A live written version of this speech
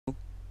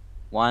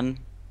1.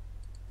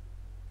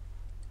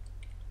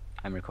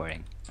 I'm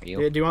recording. Are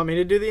you? Yeah, do you want me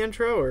to do the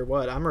intro or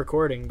what? I'm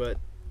recording, but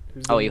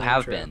who's Oh, doing you the have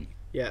intro? been.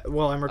 Yeah,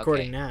 well, I'm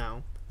recording Okay.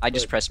 now. I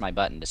just But pressed my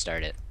button to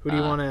start it. who do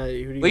you want to? Who do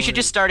you We wanna, should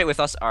just start it with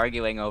us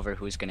arguing over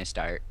who's gonna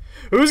start.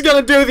 Who's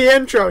gonna do the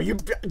intro? You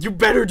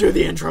better do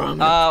the intro.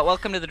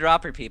 Welcome to the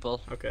dropper,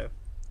 people. Okay.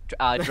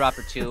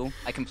 Dropper 2.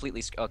 I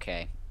completely.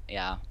 Okay.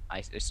 Yeah,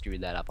 I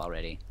screwed that up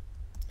already.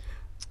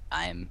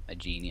 I'm a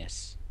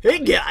genius. Hey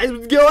guys,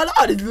 what's going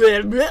on?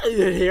 It's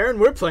here, and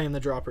we're playing the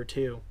Dropper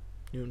 2,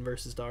 Newton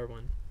versus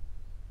Darwin.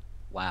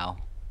 Wow.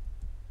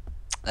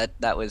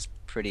 That was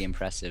pretty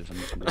impressive.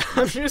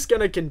 I'm just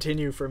gonna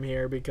continue from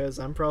here because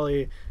I'm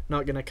probably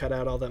not gonna cut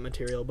out all that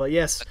material. But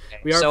yes,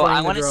 Okay. we are So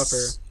playing the Dropper.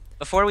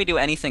 Before we do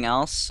anything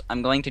else,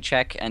 I'm going to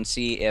check and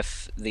see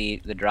if the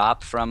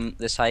drop from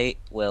this height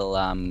will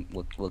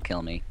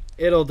kill me.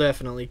 It'll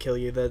definitely kill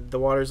you. The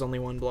water's only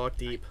 1 block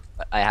deep.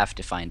 But I have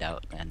to find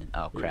out. And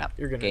oh crap!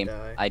 You're gonna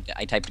die.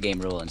 I typed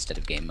game rule instead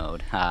of game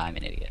mode. Ha! I'm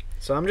an idiot.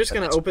 So I'm just But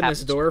gonna that's open what this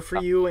happens door when for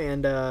you you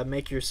and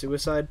make your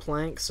suicide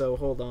plank. So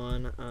hold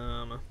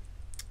on.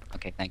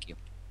 Okay, thank you.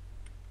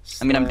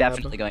 I mean, I'm slab.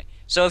 definitely going.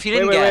 So if you Wait,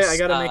 didn't wait, guess, wait!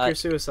 I gotta make your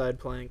suicide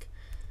plank.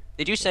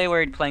 Did you say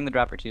we're playing the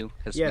Dropper 2?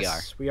 Because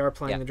Yes, we are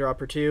playing Yeah. the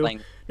Dropper 2.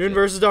 Playing Newton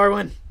versus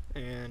Darwin,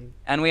 and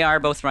and we are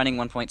both running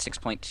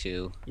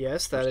 1.6.2.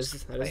 yes, that Which is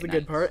is the quite good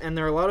nice. part. And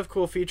there are a lot of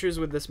cool features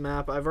with this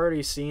map. I've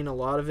already seen a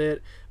lot of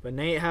it, but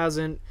Nate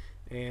hasn't.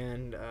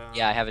 And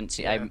Yeah, I haven't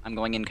seen. yeah. I'm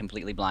going in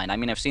completely blind. I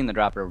mean, I've seen the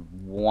Dropper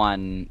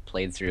 1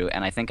 played through,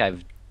 and I think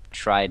I've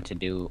tried to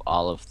do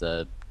all of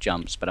the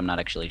jumps, but I'm not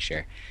actually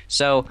sure.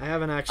 So I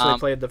haven't actually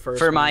played the first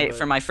for one, my but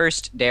for my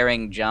first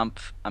daring jump,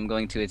 I'm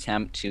going to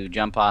attempt to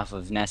jump off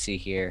of Nessie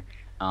here,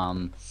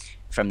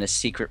 from this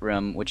secret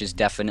room, which is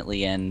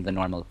definitely in the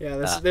normal. yeah,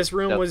 this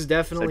room so- was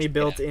definitely yeah.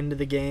 built into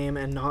the game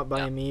and not by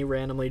Yeah. me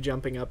randomly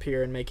jumping up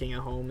here and making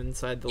a home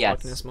inside the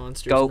Yes. Loch Ness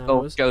monster's Go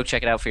nose. go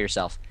check it out for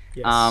yourself.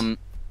 Yes.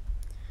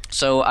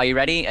 So are you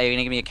ready? Are you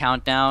gonna give me a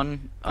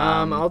countdown?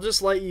 I'll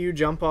just let you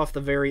jump off the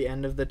very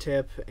end of the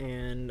tip,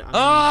 and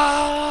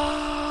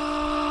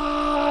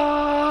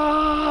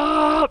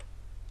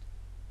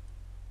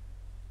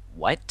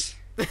What?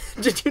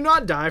 did you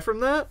not die from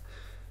that?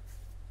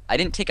 I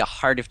didn't take a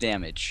heart of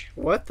damage.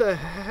 What the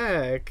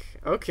heck?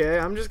 Okay,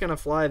 I'm just gonna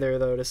fly there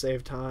though to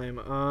save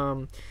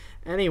time.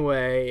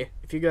 Anyway,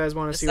 if you guys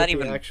want to Does see that what the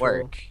even actual,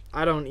 work?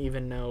 I don't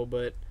even know,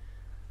 but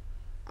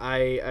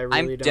I really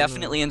I'm don't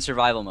definitely know. in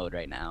survival mode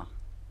right now.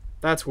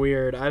 That's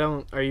weird. I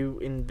don't. Are you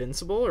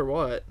invincible or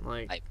what?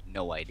 Like I have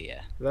no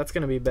idea. that's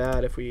gonna be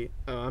bad if we.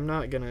 Oh, I'm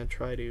not gonna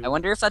try to. I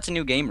wonder if that's a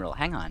new game rule.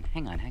 Hang on.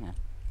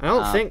 I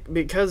don't think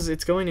because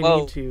it's going to Whoa.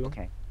 need to.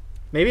 Okay.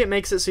 Maybe it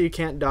makes it so you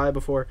can't die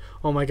before.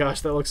 Oh my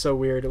gosh, that looks so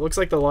weird. It looks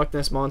like the Loch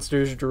Ness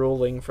monster's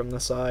drooling from the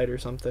side or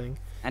something.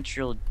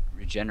 Natural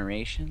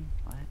regeneration.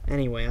 What?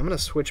 Anyway, I'm gonna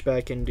switch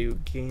back into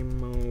game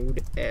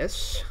mode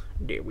S.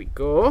 There we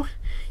go.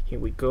 Here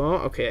we go.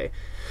 Okay.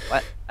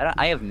 What?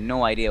 I have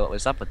no idea what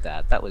was up with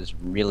that. That was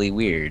really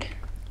weird.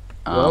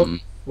 Well,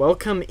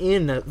 welcome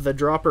in the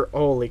Dropper.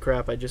 Holy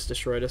crap! I just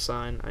destroyed a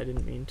sign. I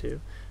didn't mean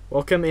to.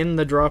 Welcome in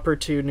the Dropper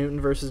 2,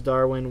 Newton versus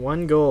Darwin.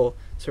 1 goal: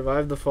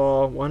 survive the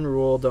fall. 1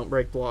 rule: don't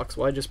break blocks.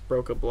 Well, I just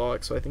broke a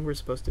block, so I think we're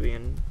supposed to be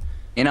in.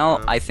 You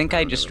know, I think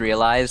I don't just know.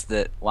 realized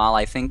that while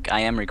I think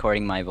I am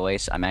recording my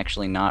voice, I'm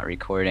actually not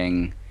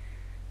recording,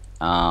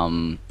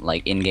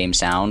 like in-game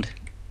sound.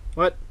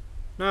 What?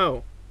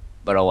 No.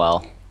 But oh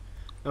well.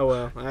 Oh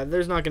well.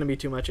 There's not gonna be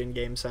too much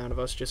in-game sound of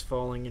us just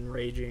falling and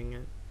raging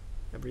and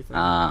everything.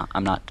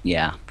 I'm not.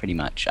 Yeah, pretty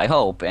much. I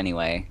hope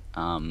anyway.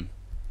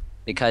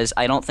 Because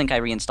I don't think I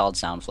reinstalled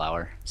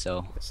Soundflower.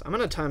 So Yes, I'm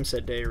gonna time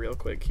set day real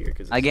quick here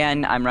because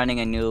again, I'm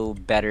running a new,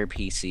 better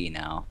PC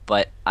now,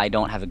 but I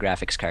don't have a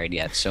graphics card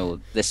yet.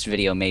 So this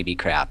video may be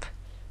crap.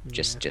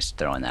 Just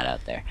throwing that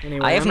out there.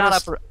 Anyway, I have I'm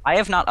not gonna I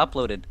have not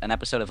uploaded an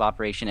episode of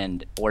Operation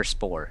End or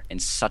Spore in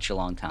such a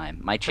long time.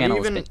 My channel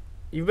has been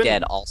You've been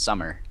dead all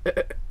summer.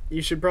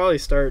 You should probably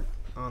start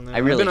on that. I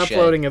really I've been should.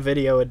 uploading a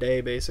video a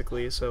day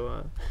basically,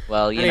 so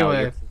Well, you know,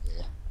 anyway, you're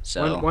cool.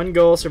 So one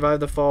goal: survive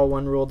the fall.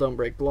 1 rule: don't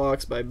break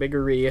blocks. By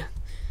Biggery.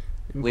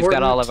 we've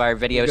got all of our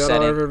video We've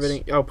got all of our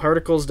settings. Oh,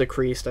 particles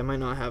decreased. I might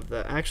not have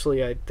that.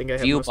 Actually, I think I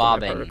have View most of my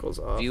bobbing. particles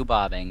off. View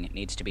bobbing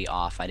needs to be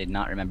off. I did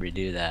not remember to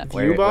do that.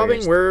 View bobbing?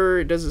 is-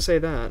 Where does it say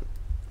that?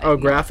 I Oh, have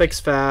no graphics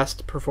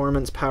fast,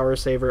 performance power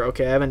saver.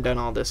 Okay, I haven't done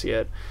all this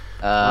yet.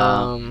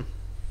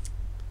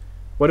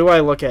 What do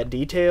I look at?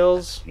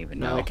 Details? I don't even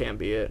No, know. that can't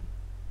be it.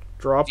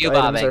 Dropped View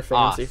items bobbing are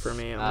fancy off. for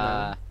me.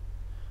 I'm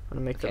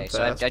gonna make Okay, them so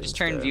fast I just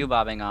turned instead. view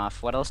bobbing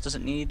off. What else does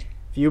it need?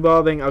 View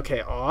bobbing.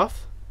 Okay,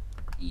 off.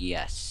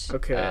 Yes.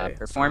 Okay,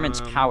 Performance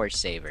um, power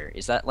saver.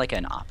 Is that like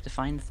an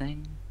Optifine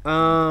thing?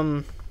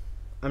 I'm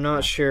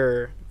not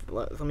sure.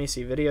 Let me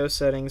see. Video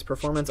settings,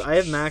 performance. I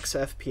have max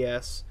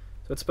FPS,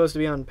 so it's supposed to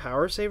be on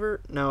power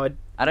saver. No, it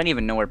I don't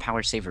even know where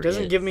power saver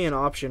doesn't is. give me an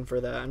option for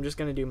that. I'm just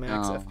gonna do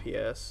max Oh.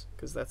 FPS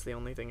because that's the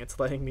only thing it's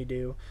letting me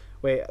do.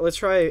 Wait, let's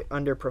try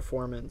under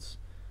performance.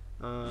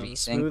 VSync.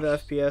 Smooth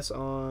FPS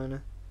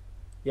on.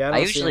 Yeah, I don't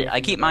see usually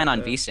anything keep mine about on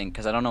that. VSync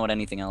because I don't know what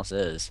anything else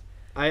is.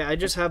 I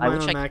just have I mine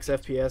wish on I could. max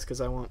FPS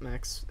because I want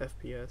max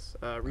FPS.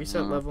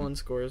 Reset level and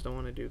scores. Don't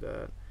want to do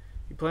that.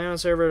 You play on a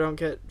server,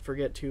 don't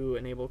forget to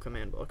enable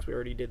command blocks. We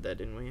already did that,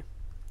 didn't we?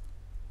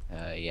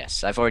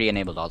 Yes, I've already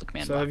enabled all the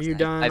command So have blocks. you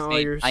done I've all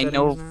made. your I settings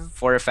know now?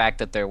 for a fact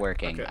that they're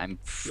working. Okay. I'm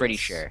pretty Yes.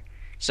 sure.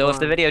 So Well, if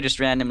the video just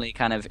randomly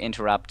kind of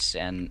interrupts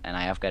and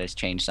I have got to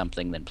change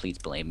something, then please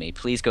blame me.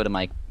 Please go to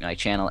my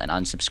channel and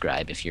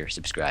unsubscribe if you're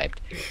subscribed.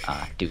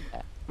 Do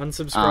that.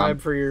 unsubscribe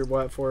for your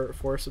what?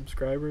 Four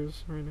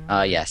subscribers right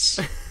now. Yes.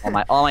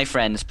 All my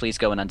friends, please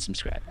go and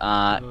unsubscribe.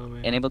 Oh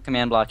man. Enable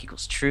command block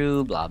equals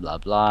true. Blah blah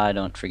blah.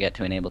 Don't forget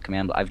to enable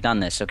command block. I've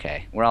done this.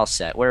 Okay, we're all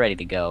set. We're ready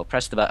to go.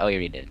 Press the button. Oh, you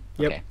already did.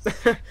 Yep.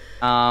 Okay.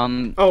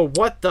 Oh,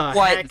 what the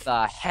What heck?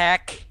 the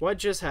heck? What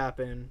just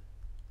happened?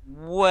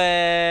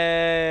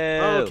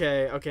 Whoa.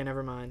 Okay,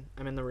 never mind.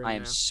 I'm in the room I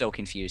am now. so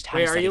confused. How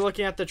Wait, does are that you even-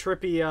 looking at the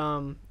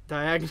trippy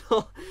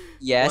diagonal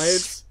Yes.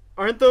 lights?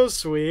 Aren't those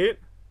sweet?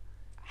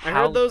 I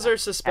How heard those the are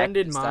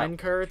suspended heck does that mine work?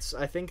 carts.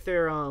 I think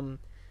they're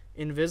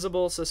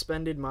invisible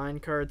suspended mine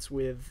carts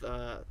with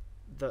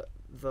the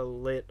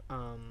lit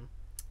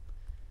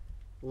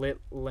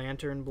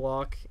lantern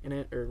block in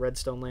it, or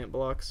redstone lamp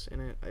blocks in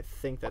it. I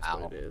think that's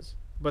Wow. what it is.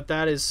 But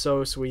that is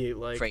so sweet.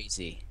 Like,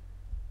 Crazy.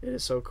 it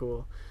is so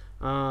cool.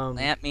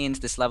 That means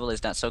this level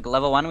is done. So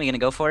level 1, we gonna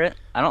go for it?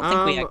 I don't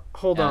think we.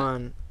 Hold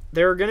on.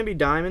 There are going to be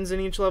diamonds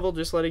in each level,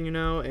 just letting you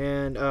know.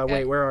 And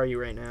wait, where are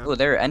you right now? Oh,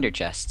 there are ender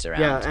chests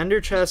around. Yeah,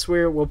 ender chests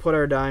where we'll put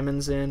our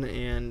diamonds in,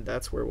 and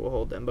that's where we'll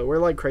hold them. But we're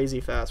like crazy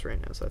fast right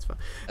now, so that's fine.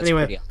 That's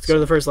Anyway, pretty let's go to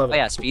the first level. Oh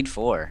yeah, speed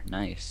 4.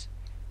 Nice.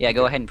 Yeah,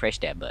 go ahead and press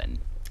that button.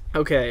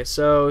 Okay,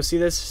 so see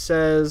this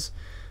says...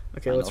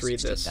 Okay, Final let's read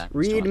 16 this. diamonds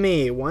Read on.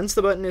 me. Once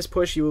the button is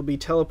pushed, you will be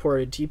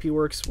teleported. TP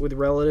works with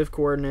relative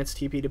coordinates.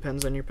 TP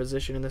depends on your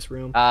position in this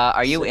room.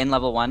 Are you So- in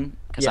level 1?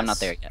 Because I'm not Yes.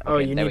 there yet. Oh,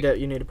 Okay, you there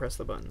need we- to press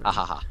the button. Ah,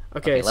 ha, ha.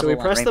 Okay, so level we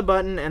 1, press right? the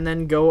button and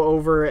then go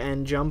over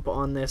and jump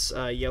on this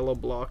yellow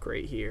block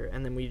right here,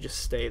 and then we just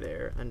stay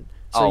there. And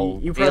so Oh,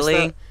 you press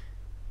really? that.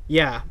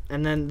 Yeah,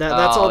 and then that's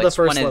all the it's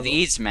first one level. of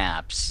these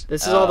maps.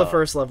 This is all the Oh.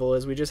 first level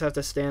is. We just have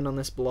to stand on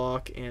this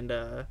block and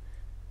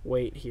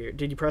wait here.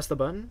 Did you press the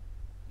button?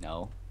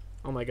 No.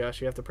 Oh my gosh,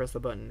 you have to press the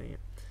button, Nate.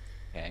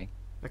 Okay.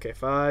 Okay,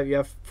 5. You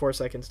have 4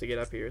 seconds to get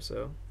up here.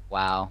 So.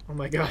 Wow. Oh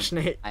my gosh,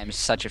 Nate. I'm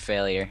such a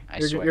failure. I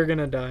swear. You're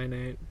gonna die,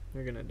 Nate.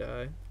 You're gonna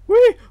die.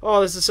 Whee!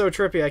 Oh, this is so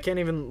trippy. I can't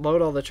even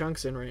load all the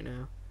chunks in right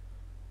now.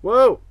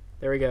 Whoa!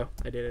 There we go.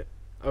 I did it.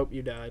 Oh,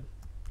 you died.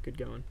 Good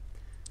going.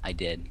 I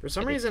did. For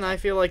some I did. reason, I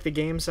feel like the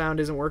game sound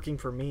isn't working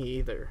for me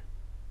either.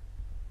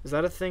 Is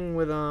that a thing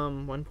with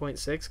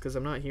 1.6? Because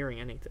I'm not hearing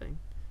anything.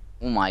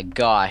 Oh my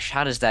gosh,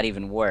 how does that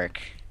even work?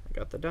 I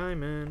got the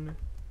diamond.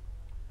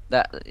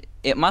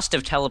 It must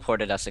have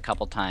teleported us a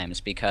couple times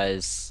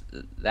because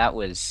that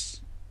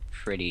was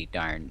pretty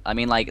darn. I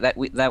mean, like that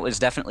was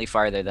definitely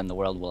farther than the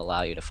world will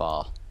allow you to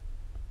fall.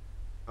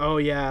 Oh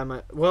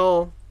yeah,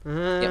 well.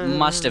 It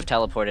must have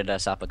teleported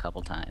us up a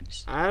couple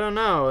times. I don't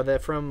know.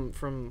 That from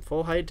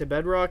full height to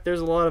bedrock, there's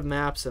a lot of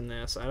maps in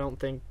this. I don't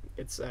think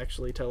it's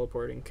actually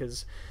teleporting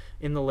because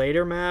in the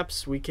later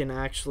maps we can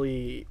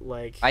actually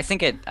like. I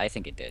think it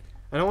did.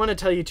 I don't want to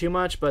tell you too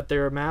much, but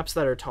there are maps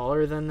that are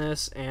taller than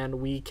this, and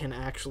we can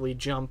actually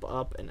jump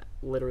up and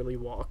literally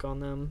walk on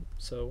them.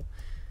 So,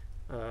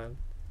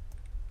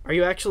 are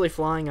you actually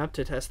flying up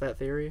to test that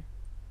theory?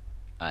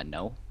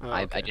 No. Oh,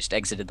 I okay. just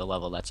exited the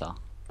level. That's all.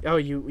 Oh,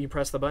 you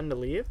press the button to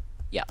leave?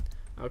 Yeah.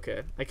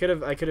 Okay. I could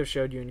have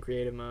showed you in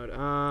creative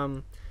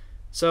mode.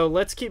 So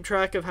let's keep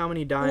track of how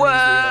many diamonds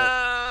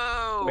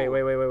Whoa! we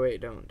have.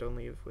 Wait. Don't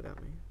leave without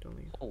me. Don't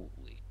leave.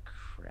 Holy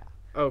crap!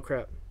 Oh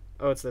crap.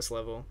 Oh, it's this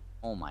level.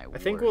 Oh my word. I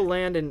think we'll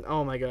land in.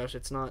 Oh my gosh,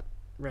 it's not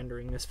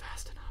rendering this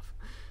fast enough.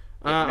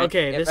 It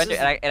Okay, this is it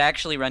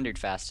actually rendered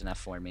fast enough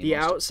for me. the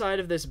most of- outside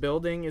of this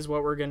building is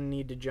what we're gonna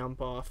need to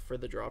jump off for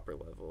the dropper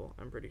level.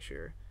 I'm pretty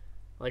sure.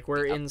 Like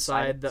we're The outside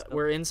inside of this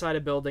we're inside a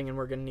building and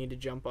we're gonna need to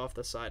jump off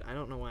the side. I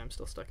don't know why I'm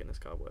still stuck in this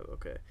cobweb.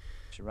 Okay.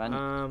 To run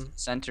to the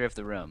center of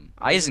the room.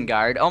 I didn't-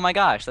 Isengard. Oh my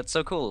gosh, that's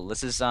so cool.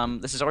 This is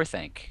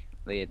Orthanc,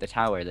 the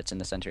tower that's in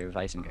the center of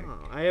Isengard.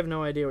 Oh, I have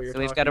no idea what you're So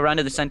talking we've got to run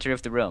to the about. center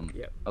of the room.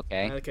 Yep.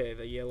 Okay. Okay,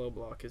 the yellow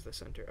block is the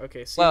center.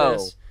 Okay, see Whoa.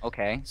 this?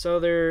 Okay. So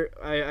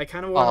I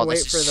kind of want to Oh, wait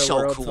this for is the so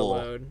world to cool.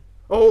 load.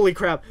 Holy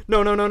crap! No!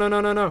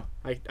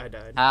 I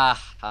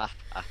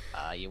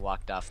died. You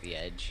walked off the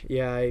edge.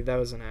 Yeah, that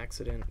was an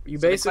accident. You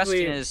So the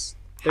basically question is,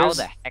 how there's-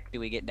 the heck do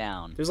we get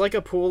down? there's like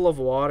a pool of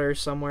water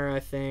somewhere, I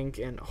think,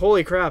 and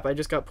holy crap! I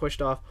just got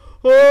pushed off.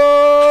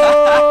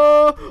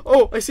 Oh!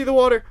 Oh! I see the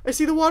water!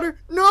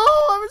 No!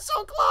 I was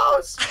so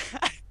close!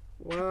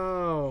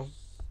 Wow.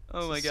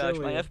 Oh my This is gosh,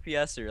 silly. my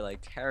FPS are like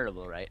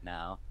terrible right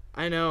now.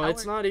 I know, How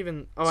it's are- not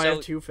even. Oh, I So-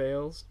 have 2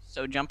 fails.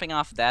 So jumping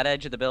off that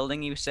edge of the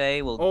building, you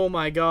say? Well, Oh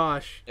my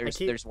gosh!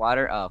 there's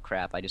water. Oh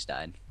crap! I just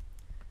died.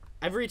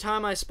 Every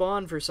time I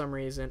spawn for some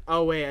reason.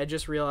 Oh wait, I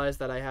just realized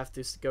that I have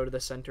to go to the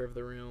center of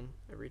the room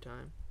every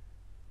time.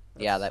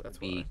 Yeah, that That's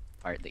would be why.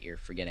 part that you're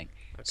forgetting.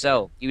 Okay.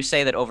 So you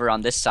say that over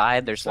on this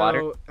side there's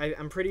water. So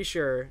I'm pretty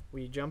sure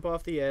we jump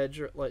off the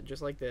edge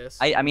just like this.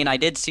 I mean I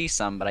did see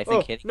some, but I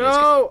think Oh hitting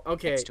no!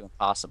 Okay, it's too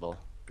impossible.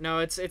 No,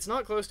 it's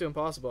not close to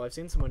impossible. I've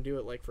seen someone do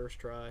it like first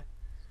try.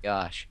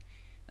 Gosh,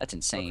 that's Oh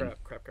insane.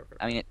 crap.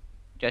 I mean,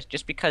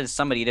 just because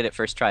somebody did it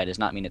first try does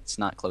not mean it's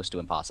not close to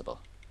impossible.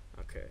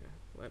 Okay,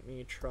 let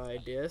me try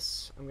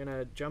this. I'm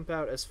gonna jump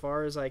out as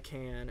far as I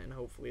can, and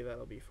hopefully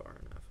that'll be far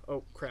enough.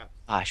 Oh crap!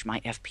 Gosh, my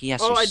FPS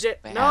Oh, are I so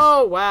did. bad.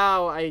 No,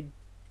 wow, I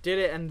did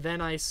it, and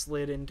then I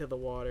slid into the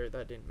water.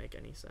 That didn't make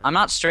any sense. I'm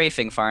not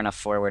strafing far enough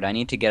forward. I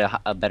need to get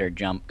a better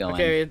jump going.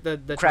 Okay, the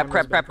Crap,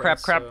 timer's been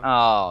pressed, crap. so-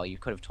 Oh, you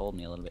could have told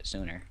me a little bit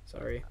sooner.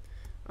 Sorry.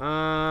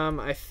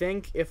 I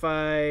think if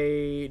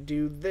I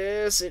do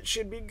this, it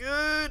should be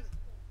good.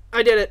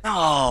 I did it.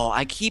 No,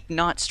 I keep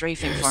not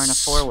strafing far enough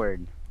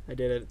forward. I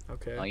did it.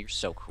 Okay. Oh, you're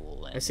so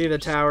cool, Lynn. I see the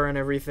tower and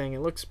everything. It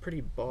looks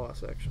pretty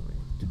boss, actually,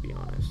 to be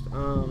honest.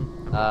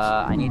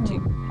 I need to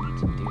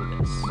do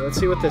this. Let's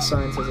see what this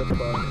sign says at the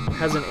bottom. It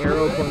has an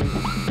arrow pointing.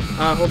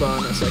 Hold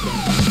on a second.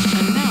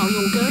 And now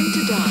you're going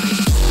to die.